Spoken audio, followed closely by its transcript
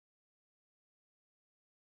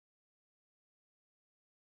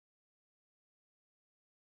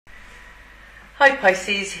Hi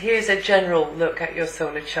Pisces, here's a general look at your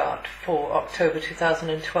solar chart for October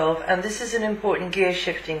 2012, and this is an important gear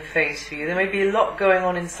shifting phase for you. There may be a lot going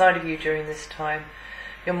on inside of you during this time.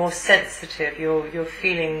 You're more sensitive, you're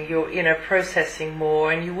feeling your inner processing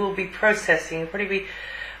more, and you will be processing, you'll probably be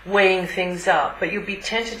weighing things up, but you'll be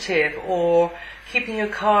tentative or keeping your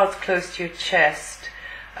cards close to your chest.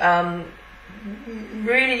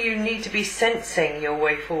 Really you need to be sensing your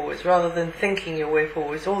way forwards rather than thinking your way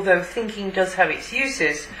forwards, although thinking does have its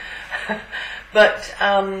uses. But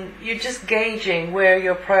you're just gauging where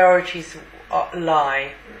your priorities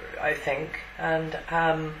lie, I think, and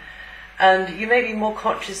you may be more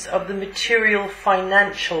conscious of the material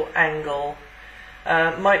financial angle.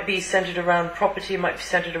 Might be centered around property, might be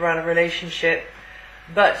centered around a relationship,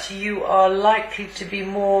 but you are likely to be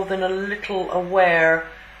more than a little aware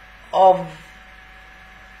of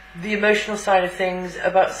the emotional side of things,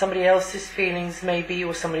 about somebody else's feelings maybe,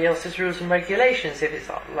 or somebody else's rules and regulations, if it's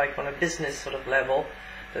like on a business sort of level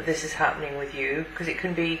that this is happening with you, because it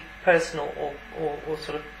can be personal or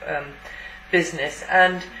sort of business.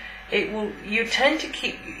 And it will, you tend to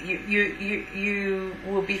keep, you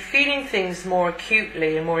will be feeling things more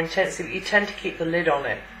acutely and more intensely. You tend to keep the lid on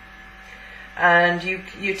it, and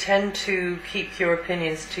you tend to keep your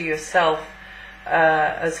opinions to yourself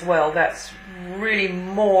as well. That's really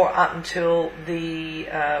more up until the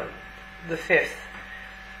 5th.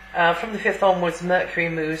 From the 5th onwards, Mercury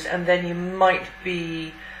moves, and then you might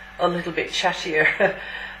be a little bit chattier.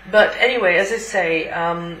 But anyway, as I say,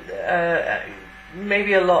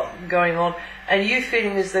 maybe a lot going on, and you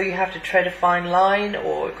feeling as though you have to tread a fine line,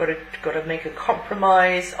 or got to make a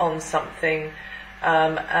compromise on something.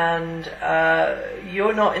 And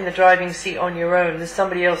you're not in the driving seat on your own. There's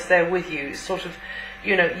somebody else there with you. Sort of,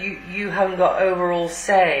 you know, you haven't got overall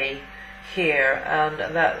say here, and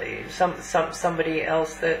that somebody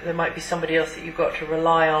else. There might be somebody else that you've got to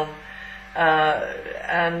rely on,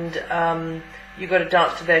 and you've got to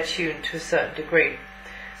dance to their tune to a certain degree.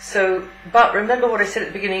 So, but remember what I said at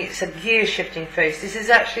the beginning. It's a gear shifting phase. This is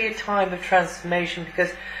actually a time of transformation,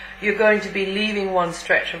 because you're going to be leaving one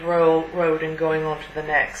stretch of road and going on to the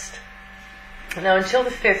next. Now, until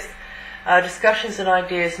the 5th, discussions and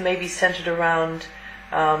ideas may be centered around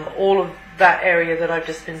all of that area that I've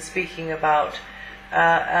just been speaking about,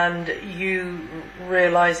 and you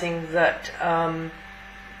realizing that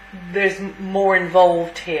there's more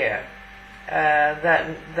involved here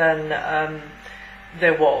than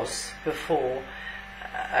there was before,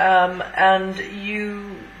 and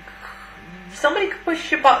somebody could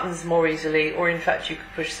push your buttons more easily, or in fact you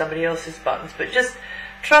could push somebody else's buttons. But just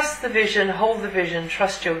trust the vision, hold the vision,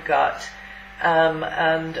 trust your gut,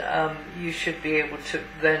 and you should be able to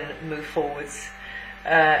then move forwards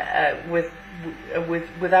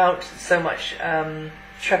without so much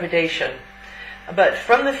trepidation. But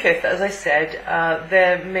from the 5th, as I said,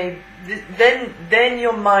 then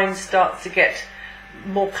your mind starts to get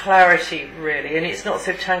more clarity, really, and it's not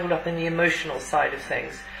so tangled up in the emotional side of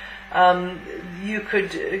things. You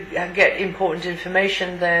could get important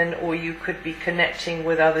information then, or you could be connecting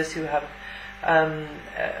with others who have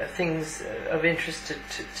things of interest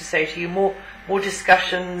to say to you. More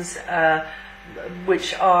discussions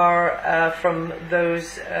which are from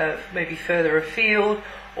those maybe further afield,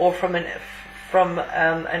 or from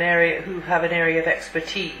an area who have an area of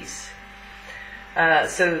expertise.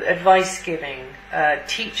 So advice giving,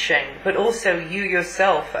 teaching, but also you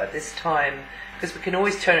yourself at this time, because we can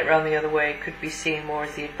always turn it around the other way, could be seen more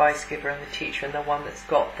as the advice giver and the teacher, and the one that's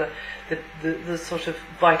got the sort of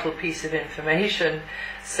vital piece of information.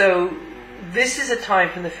 So this is a time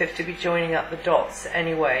from the 5th to be joining up the dots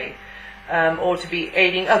anyway, or to be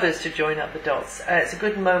aiding others to join up the dots. It's a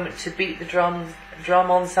good moment to beat the drum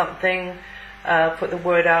on something, put the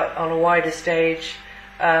word out on a wider stage.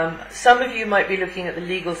 Some of you might be looking at the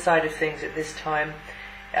legal side of things at this time,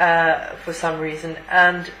 for some reason,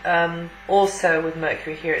 and also with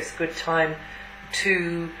Mercury here, it's a good time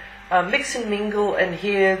to mix and mingle and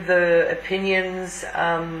hear the opinions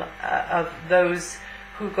of those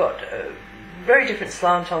who've got a very different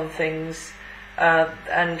slant on things,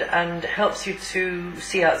 and helps you to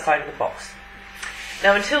see outside of the box.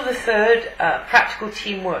 Now, until the 3rd, practical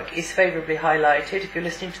teamwork is favourably highlighted. If you're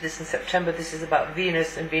listening to this in September, this is about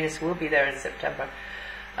Venus, and Venus will be there in September.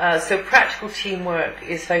 So practical teamwork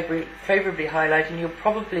is favourably highlighted, and you'll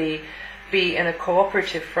probably be in a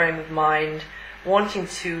cooperative frame of mind, wanting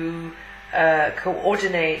to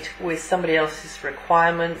coordinate with somebody else's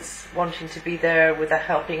requirements, wanting to be there with a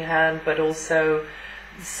helping hand, but also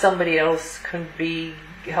somebody else can be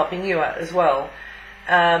helping you out as well.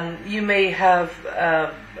 You may have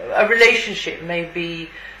a relationship may be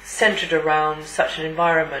centered around such an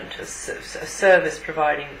environment, a service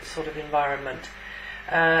providing sort of environment.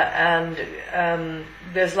 And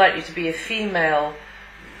there's likely to be a female,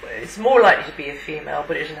 it's more likely to be a female,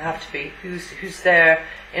 but it doesn't have to be, who's there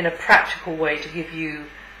in a practical way to give you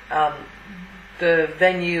the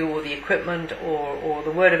venue or the equipment or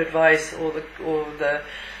the word of advice or the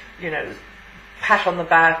pat on the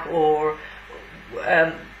back or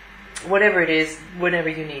whatever it is whenever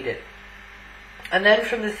you need it. And then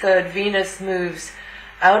from the 3rd, Venus moves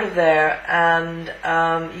out of there, and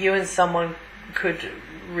you and someone could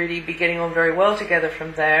really be getting on very well together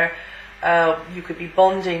from there. You could be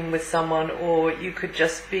bonding with someone, or you could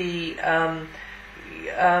just be a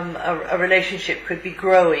relationship could be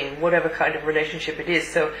growing, whatever kind of relationship it is.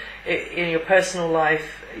 So in your personal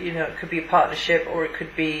life, it could be a partnership, or it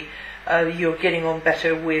could be you're getting on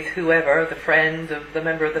better with whoever, the friend, the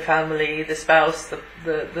member of the family, the spouse,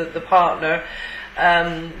 the partner,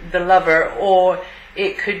 the lover, or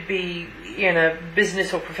it could be in a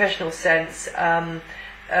business or professional sense.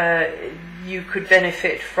 You could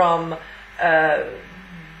benefit from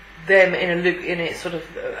them in a sort of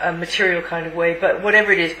a material kind of way, but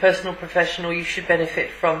whatever it is, personal, professional, you should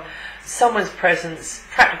benefit from someone's presence,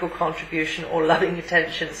 practical contribution, or loving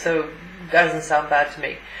attention. So that doesn't sound bad to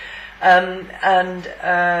me.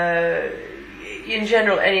 In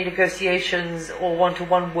general, any negotiations or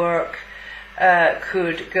one-to-one work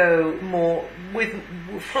could go more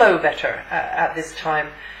flow better at this time,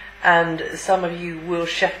 and some of you will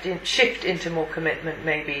shift into more commitment,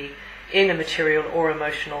 maybe in a material or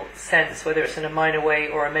emotional sense, whether it's in a minor way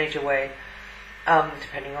or a major way,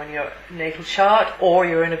 depending on your natal chart or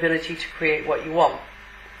your inability to create what you want.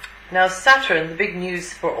 Now Saturn, the big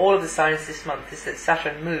news for all of the signs this month is that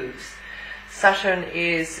Saturn moves. Saturn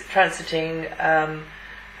is transiting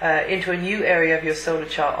into a new area of your solar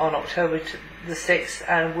chart on October the 6th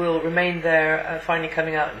and will remain there, finally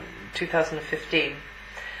coming out in 2015.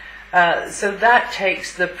 So that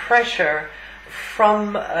takes the pressure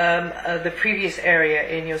from the previous area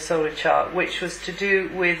in your solar chart, which was to do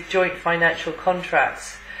with joint financial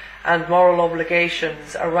contracts and moral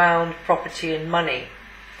obligations around property and money,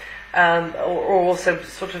 or also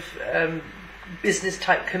sort of business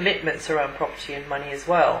type commitments around property and money as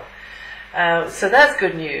well. So that's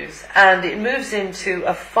good news, and it moves into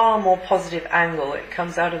a far more positive angle. It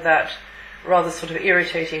comes out of that rather sort of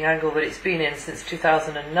irritating angle that it's been in since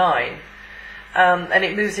 2009. And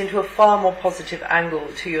it moves into a far more positive angle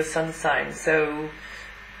to your sun sign. So,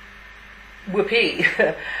 whoopee.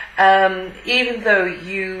 Even though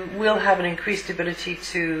you will have an increased ability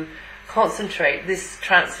to concentrate, this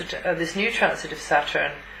new transit of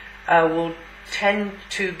Saturn will tend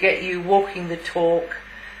to get you walking the talk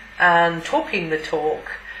and talking the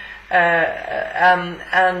talk, and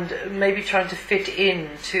maybe trying to fit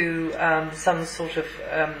into some sort of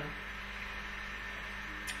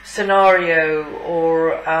scenario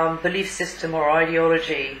or belief system or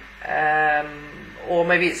ideology, or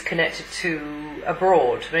maybe it's connected to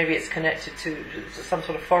abroad, maybe it's connected to some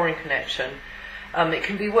sort of foreign connection. It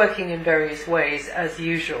can be working in various ways as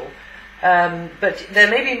usual, but there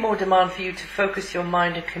may be more demand for you to focus your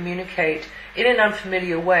mind and communicate in an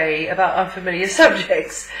unfamiliar way about unfamiliar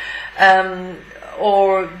subjects,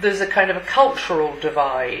 or there's a kind of a cultural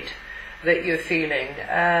divide that you're feeling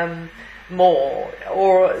more,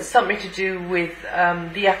 or something to do with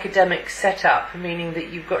the academic setup, meaning that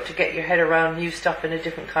you've got to get your head around new stuff in a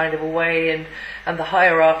different kind of a way, and the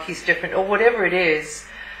hierarchy's different, or whatever it is.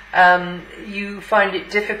 You find it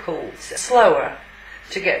difficult, slower,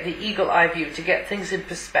 to get the eagle eye view, to get things in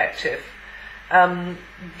perspective.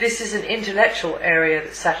 This is an intellectual area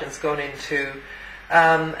that Saturn's gone into,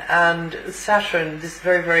 and Saturn, this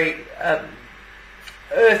very, very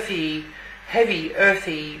earthy, heavy,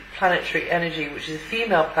 earthy planetary energy, which is a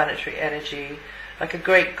female planetary energy, like a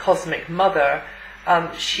great cosmic mother,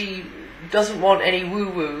 she doesn't want any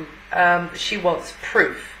woo-woo, she wants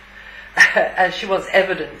proof, and she wants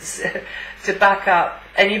evidence to back up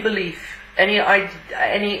any belief, anything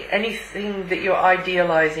that you're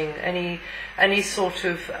idealizing, any sort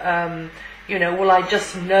of, well, I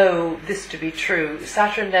just know this to be true.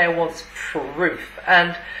 Saturn there wants proof,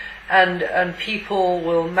 and people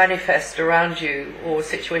will manifest around you, or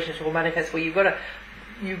situations will manifest where you've got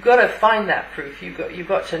to find that proof. You've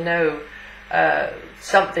got to know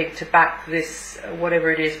something to back this,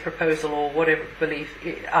 whatever it is, proposal or whatever belief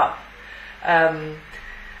up.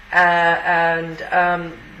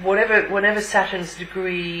 Whenever Saturn's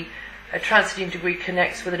degree, a transiting degree,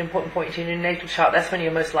 connects with an important point in your natal chart, that's when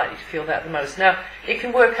you're most likely to feel that the most. Now, it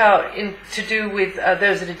can work out to do with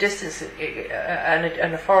those at a distance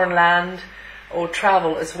and a foreign land, or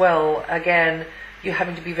travel as well. Again, you're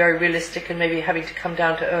having to be very realistic and maybe having to come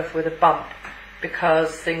down to earth with a bump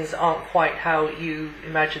because things aren't quite how you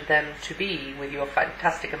imagined them to be with your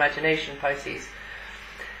fantastic imagination, Pisces.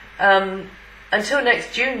 Until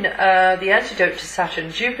next June, the antidote to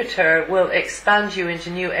Saturn, Jupiter, will expand you into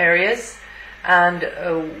new areas, and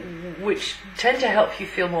which tend to help you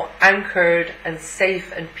feel more anchored and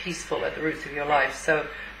safe and peaceful at the roots of your life. So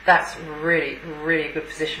that's really, really a good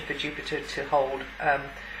position for Jupiter to hold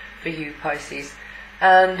for you, Pisces.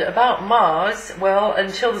 And about Mars, well,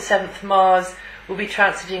 until the 7th, Mars will be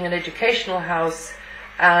transiting an educational house,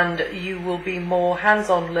 and you will be more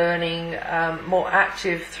hands-on learning, more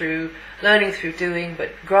active through learning through doing,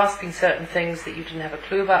 but grasping certain things that you didn't have a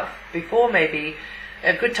clue about before. Maybe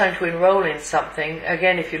a good time to enroll in something.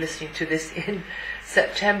 Again, if you're listening to this in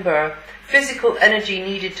September, physical energy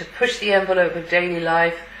needed to push the envelope of daily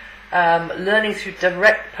life, learning through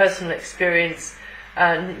direct personal experience,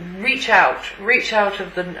 reach out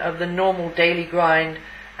of the normal daily grind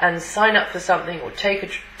and sign up for something, or take a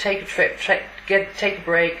trip, take a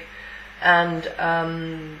break, and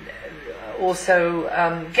also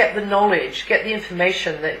get the knowledge, get the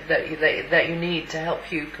information that you need to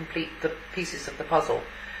help you complete the pieces of the puzzle.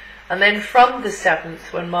 And then from the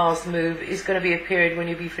 7th, when Mars move, is going to be a period when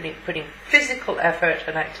you'll be putting physical effort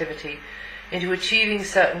and activity into achieving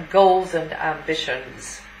certain goals and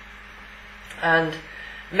ambitions, and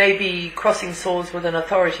maybe crossing swords with an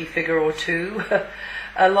authority figure or two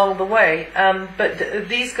along the way. But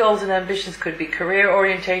these goals and ambitions could be career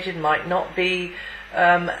orientated, might not be,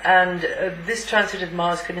 and this transit of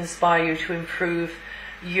Mars could inspire you to improve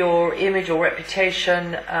your image or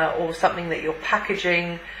reputation, or something that you're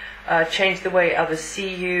packaging, change the way others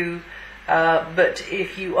see you. But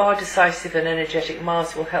if you are decisive and energetic,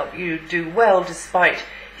 Mars will help you do well despite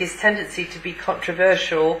his tendency to be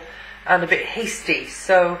controversial and a bit hasty.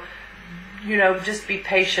 So, just be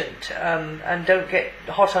patient, and don't get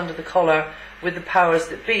hot under the collar with the powers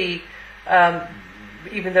that be,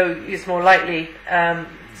 even though it's more likely,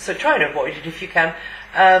 so try and avoid it if you can,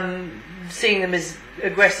 seeing them as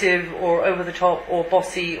aggressive or over the top or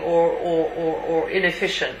bossy or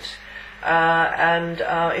inefficient. And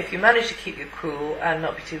if you manage to keep your cool and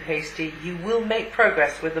not be too hasty, you will make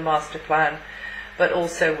progress with the master plan, but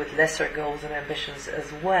also with lesser goals and ambitions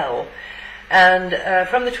as well. And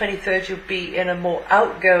from the 23rd, you'll be in a more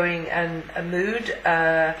outgoing and a mood,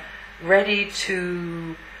 ready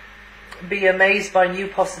to be amazed by new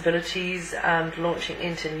possibilities and launching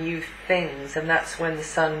into new things. And that's when the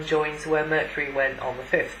Sun joins where Mercury went on the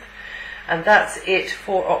 5th. And that's it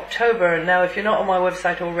for October. Now, if you're not on my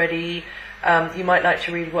website already, you might like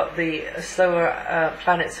to read what the slower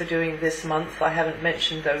planets are doing this month. I haven't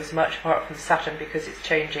mentioned those much, apart from Saturn, because it's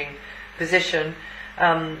changing position.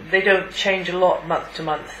 They don't change a lot month to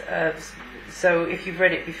month, so if you've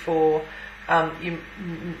read it before, it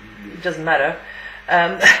doesn't matter.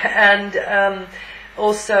 And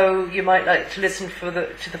also, you might like to listen to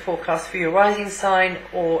the forecast for your rising sign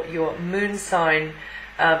or your moon sign,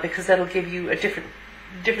 because that'll give you a different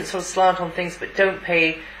sort of slant on things. But don't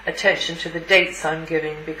pay attention to the dates I'm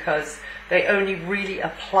giving, because they only really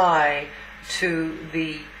apply to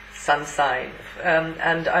the sun sign,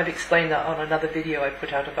 and I've explained that on another video I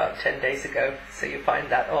put out about 10 days ago, so you'll find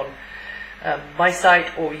that on my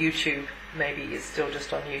site or YouTube. Maybe it's still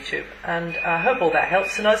just on YouTube. And I hope all that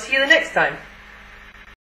helps, and I'll see you the next time.